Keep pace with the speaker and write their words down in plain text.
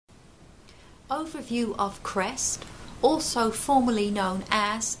Overview of CREST, also formerly known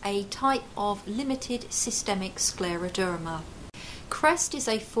as a type of Limited Systemic Scleroderma. CREST is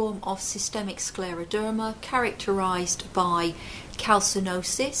a form of systemic scleroderma characterized by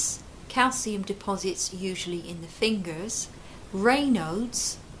calcinosis, calcium deposits usually in the fingers,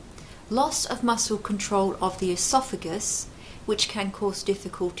 Raynauds, loss of muscle control of the esophagus, which can cause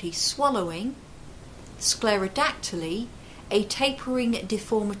difficulty swallowing, Sclerodactyly, a tapering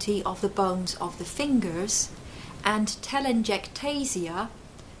deformity of the bones of the fingers, and Telangiectasia,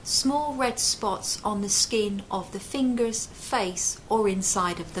 small red spots on the skin of the fingers, face, or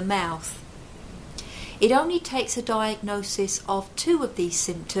inside of the mouth. It only takes a diagnosis of 2 of these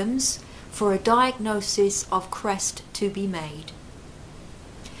symptoms for a diagnosis of CREST to be made.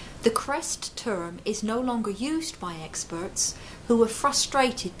 The CREST term is no longer used by experts who were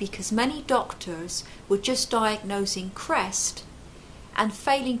frustrated because many doctors were just diagnosing CREST and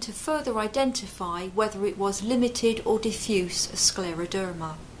failing to further identify whether it was limited or diffuse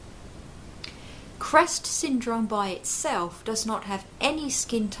scleroderma. CREST syndrome by itself does not have any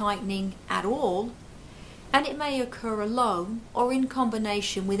skin tightening at all, and it may occur alone or in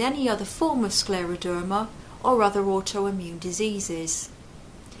combination with any other form of scleroderma or other autoimmune diseases.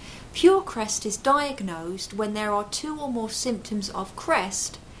 Pure CREST is diagnosed when there are 2 or more symptoms of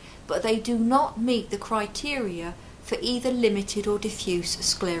CREST, but they do not meet the criteria for either limited or diffuse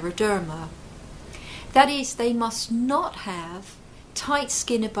scleroderma. That is, they must not have tight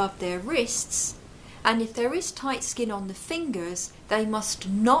skin above their wrists, and if there is tight skin on the fingers, they must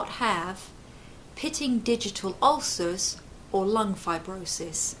not have pitting digital ulcers or lung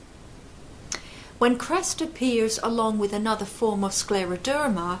fibrosis. When CREST appears along with another form of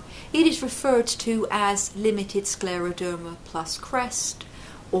scleroderma, it is referred to as limited scleroderma plus CREST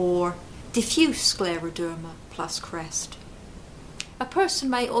or diffuse scleroderma plus CREST. A person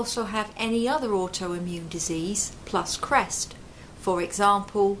may also have any other autoimmune disease plus CREST, for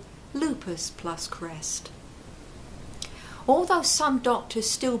example, lupus plus CREST. Although some doctors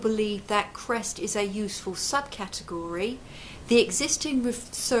still believe that CREST is a useful subcategory, the existing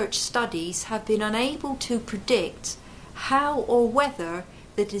research studies have been unable to predict how or whether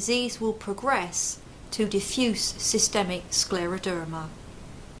the disease will progress to diffuse systemic scleroderma.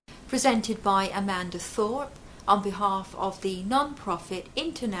 Presented by Amanda Thorpe on behalf of the non-profit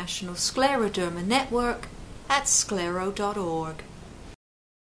International Scleroderma Network at sclero.org.